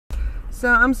So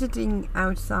I'm sitting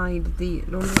outside the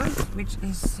laundromat, which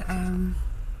is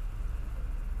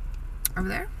over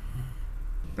there.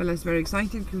 Bella's very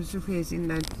excited because Sophia is in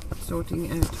there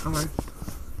sorting out our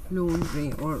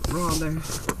laundry, or rather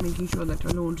making sure that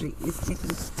our laundry is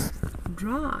getting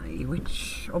dry,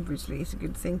 which obviously is a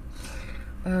good thing.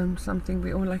 Something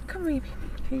we all like. Come baby,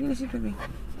 are you gonna sit with me?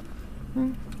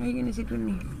 Are you gonna sit with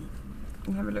me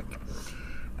and have a look?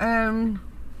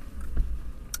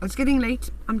 It's getting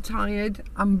late, I'm tired,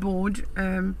 I'm bored,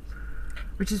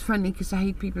 which is funny because I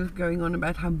hate people going on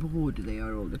about how bored they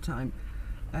are all the time.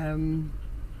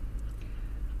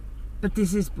 But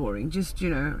this is boring, just, you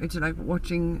know, it's like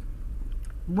waiting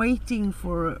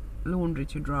for laundry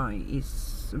to dry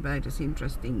is about as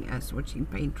interesting as watching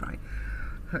paint dry.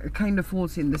 It kind of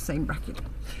falls in the same bracket.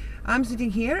 I'm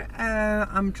sitting here,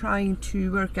 I'm trying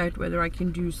to work out whether I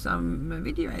can do some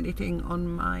video editing on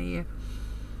my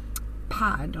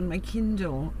pad, on my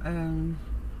Kindle. I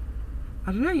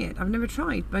don't know yet, I've never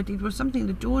tried, but it was something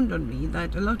that dawned on me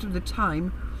that a lot of the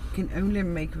time I can only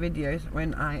make videos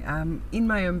when I am in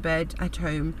my own bed at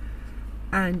home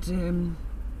and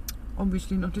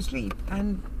obviously not asleep.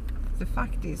 And the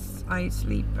fact is I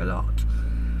sleep a lot,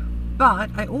 but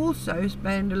I also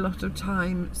spend a lot of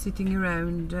time sitting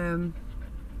around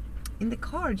in the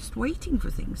car just waiting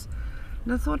for things.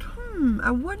 And I thought,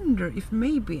 I wonder if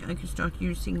maybe I could start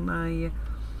using my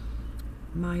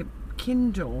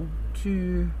Kindle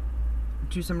to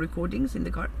do some recordings in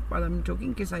the car while I'm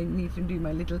talking, because I need to do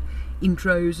my little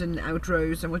intros and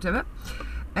outros and whatever.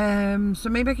 So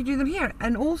maybe I could do them here,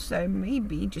 and also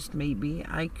maybe, just maybe,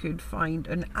 I could find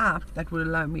an app that would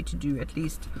allow me to do at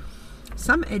least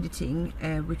some editing,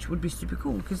 which would be super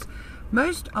cool, because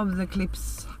most of the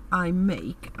clips I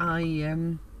make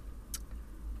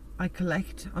I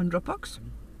collect on Dropbox,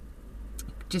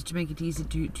 just to make it easy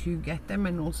to get them,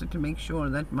 and also to make sure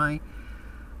that my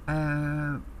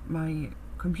my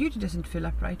computer doesn't fill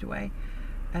up right away.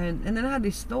 And then I had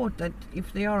this thought that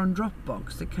if they are on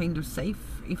Dropbox, they're kind of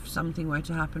safe if something were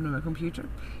to happen on my computer.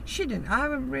 Shouldn't. I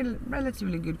have a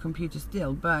relatively good computer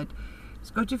still, but it's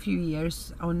got a few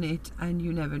years on it, and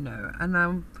you never know. And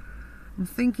I'm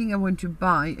thinking I want to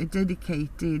buy a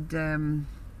dedicated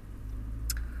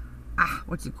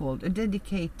what's it called? A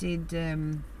dedicated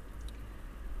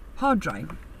hard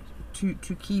drive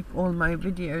to keep all my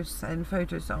videos and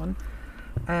photos on,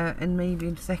 and maybe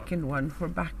a second one for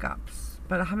backups.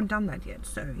 But I haven't done that yet,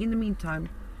 so in the meantime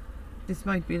this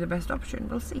might be the best option.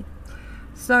 We'll see.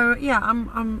 So yeah,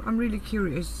 I'm really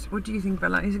curious. What do you think,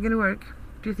 Bella? Is it gonna work?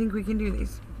 Do you think we can do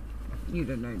this? You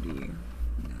don't know, do you?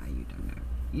 No, you don't know.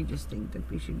 You just think that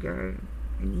we should go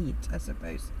and eat, I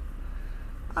suppose.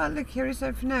 Oh look, here is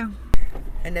Sophie now.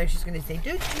 I know she's gonna say,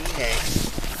 don't do that.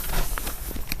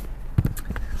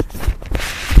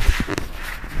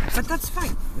 But that's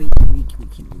fine. We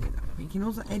can do that. We can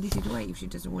also edit it away if she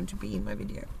doesn't want to be in my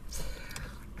video.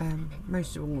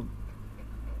 Most of all.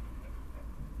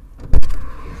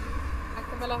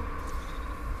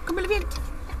 Kom eller vilt.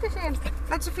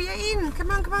 Let Sophia in.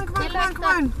 Come on.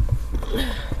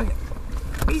 Okay.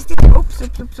 Oops.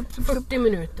 40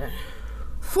 minuter.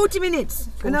 40 minutes.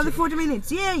 Another 40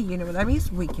 minutes. Yay! You know what that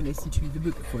means? We can listen to the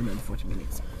book for another 40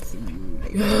 minutes. See you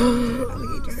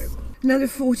later. Another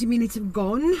 40 minutes have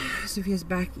gone. Sophia's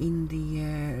back in the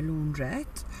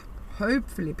laundrette,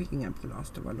 hopefully picking up the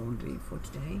last of our laundry for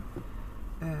today.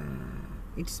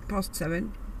 It's past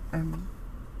 7.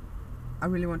 I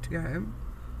really want to go home.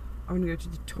 I want to go to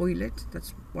the toilet.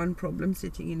 That's one problem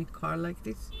sitting in a car like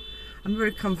this. I'm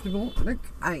very comfortable.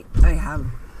 Look, I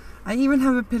even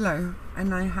have a pillow,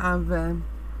 and I have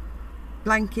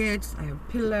blankets, I have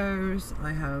pillows,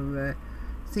 I have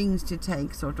things to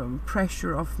take sort of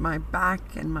pressure off my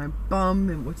back and my bum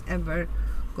and whatever.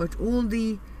 Got all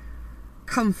the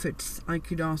comforts I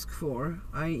could ask for.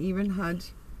 I even had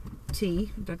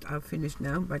tea that I've finished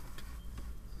now, but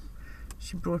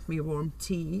she brought me a warm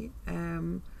tea.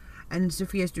 And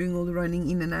Sophia's doing all the running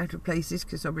in and out of places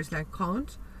because obviously I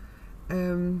can't.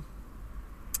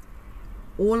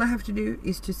 All I have to do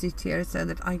is to sit here so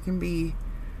that I can be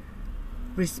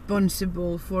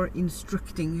responsible for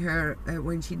instructing her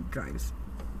when she drives.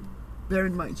 Bear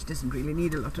in mind, she doesn't really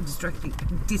need a lot of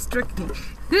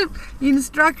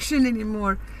instruction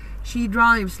anymore. She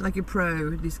drives like a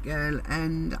pro, this girl,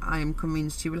 and I am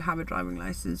convinced she will have a driving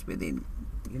license within,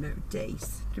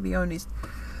 days, to be honest.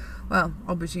 Well,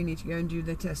 obviously you need to go and do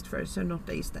the test first, so not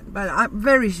days then, but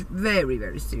very, very,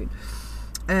 very soon.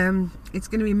 It's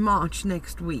going to be March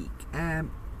next week.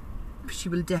 She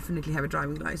will definitely have a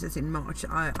driving license in March.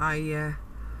 I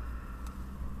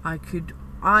could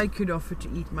offer to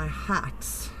eat my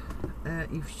hat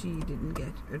if she didn't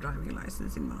get a driving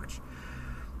license in March.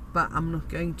 But I'm not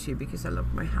going to, because I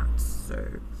love my hats,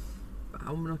 so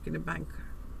I'm not going to bank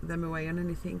them away on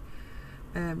anything.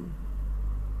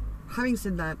 Having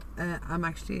said that, I'm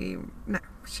actually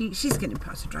she's going to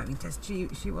pass a driving test. She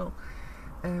will.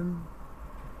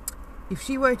 If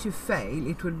she were to fail,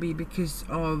 it would be because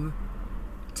of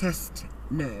test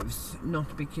nerves,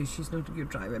 not because she's not a good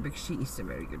driver, because she is a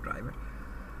very good driver.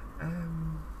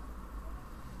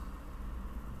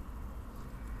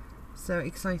 So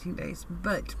exciting days.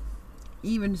 But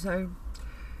even so,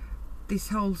 this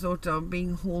whole sort of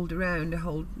being hauled around a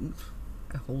whole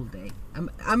day,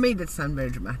 I made that sound very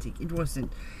dramatic. It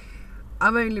wasn't.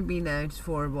 I've only been out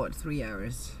for what, 3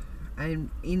 hours,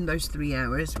 and in those 3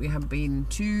 hours we have been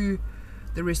to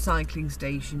the recycling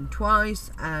station twice,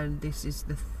 and this is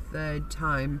the third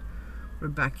time we're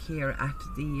back here at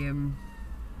the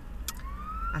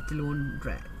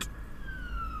laundrette.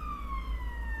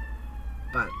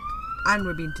 And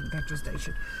we've been to the petrol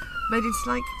station. But it's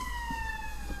like,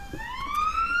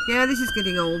 yeah, this is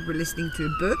getting old. We're listening to a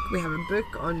book. We have a book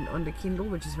on the Kindle,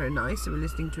 which is very nice. So we're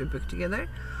listening to a book together.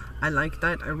 I like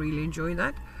that. I really enjoy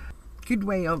that. Good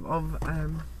way of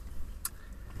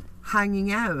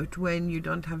hanging out when you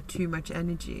don't have too much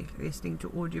energy. Listening to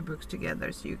audiobooks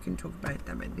together, so you can talk about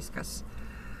them and discuss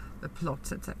the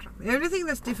plots, etc. The only thing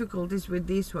that's difficult is with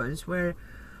these ones where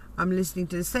I'm listening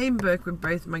to the same book with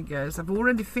both my girls. I've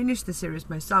already finished the series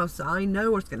myself, so I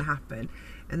know what's going to happen,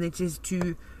 and it is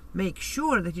to make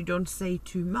sure that you don't say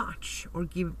too much or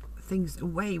give things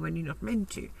away when you're not meant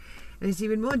to. And it's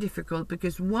even more difficult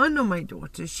because one of my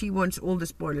daughters, she wants all the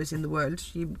spoilers in the world.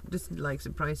 She doesn't like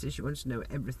surprises. She wants to know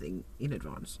everything in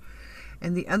advance.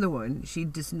 And the other one, she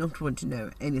does not want to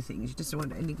know anything. She doesn't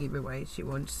want any giveaway. She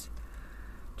wants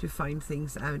to find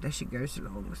things out as she goes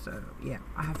along. So yeah,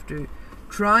 I have to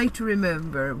try to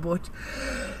remember what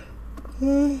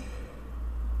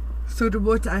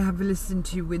what I have listened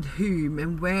to with whom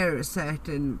and where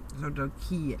certain sort of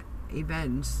key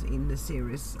events in the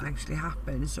series actually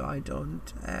happen, so I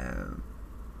don't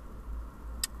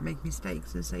make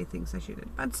mistakes and say things I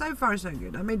shouldn't. But so far so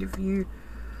good. I made a few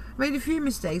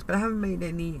mistakes, but I haven't made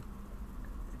any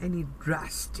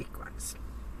drastic ones.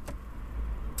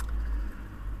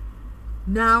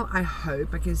 Now I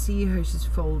hope I can see her, she's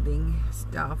folding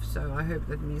stuff, so I hope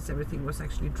that means everything was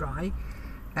actually dry.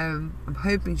 I'm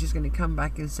hoping she's going to come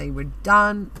back and say we're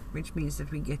done, which means that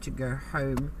we get to go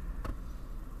home.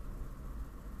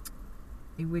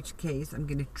 In which case I'm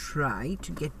going to try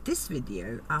to get this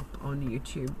video up on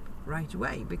YouTube right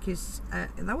away, because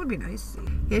that would be nice.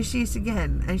 Here she is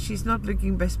again, and she's not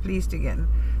looking best pleased again,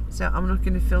 so I'm not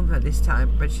going to film her this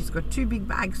time, but she's got 2 big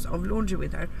bags of laundry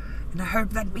with her, and I hope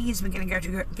that means we're going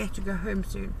to get to go home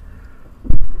soon.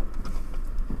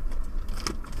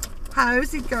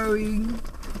 How's it going?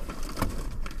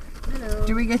 Hello.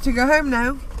 Do we get to go home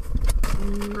now?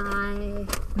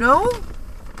 No?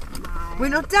 We're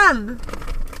not done?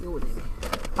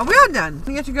 Oh, we are done.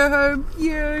 We get to go home.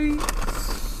 Yay!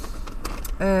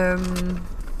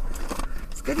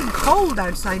 It's getting cold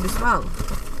outside as well.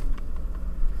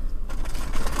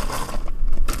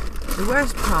 The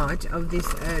worst part of this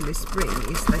early spring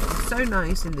is that it's so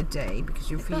nice in the day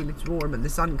because you feel it's warm and the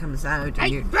sun comes out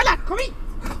and you... Kom hit!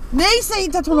 Nej, säg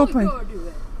inte att hon hoppar.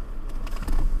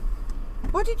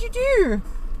 What did you do?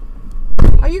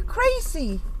 Are you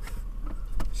crazy?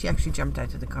 She actually jumped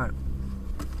out of the car.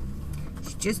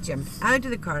 She just jumped out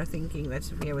of the car thinking that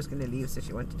Sophia was going to leave, so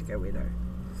she wanted to go with her.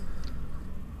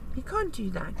 You can't do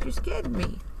that. You scared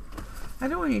me. I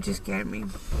don't want you to scare me.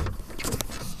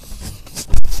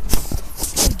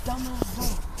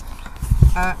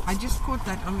 I just caught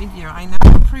that on video. I now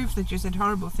have proof that you said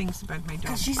horrible things about my dog.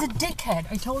 Because she's a dickhead.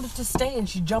 I told her to stay and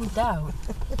she jumped out.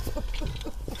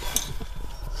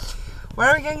 Where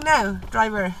are we going now,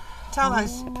 driver? Tell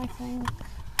us. I think.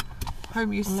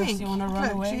 Home you Unless think. you want to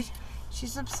run away.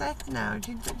 She's upset now.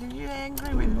 You're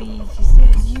angry with me, she says.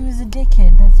 Because you was a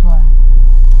dickhead, that's why.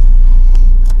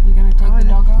 You gonna take the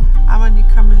doggo? I want to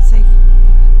come and say,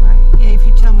 right, yeah, if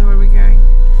you tell me where we're going.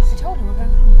 I told her we're going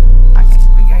home. Okay,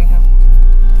 we're going home.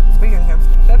 We're going home.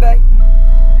 Bye-bye.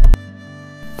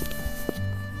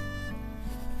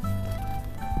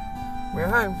 We're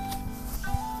home.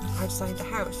 Outside the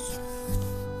house.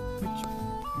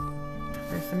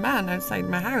 There's a man outside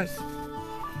my house.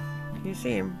 Can you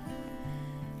see him?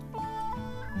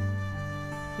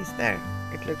 He's there.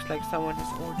 It looks like someone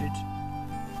has ordered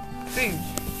food.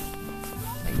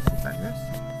 Lazy buggers.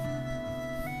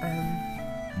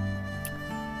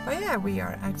 But yeah, we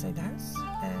are outside the house.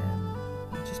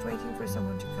 Just waiting for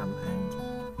someone to come and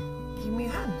give me a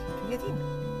hand to get in.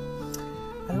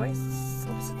 Otherwise,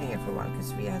 I'll be sitting here for a while because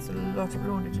Sophia has a lot of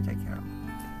laundry to take care of.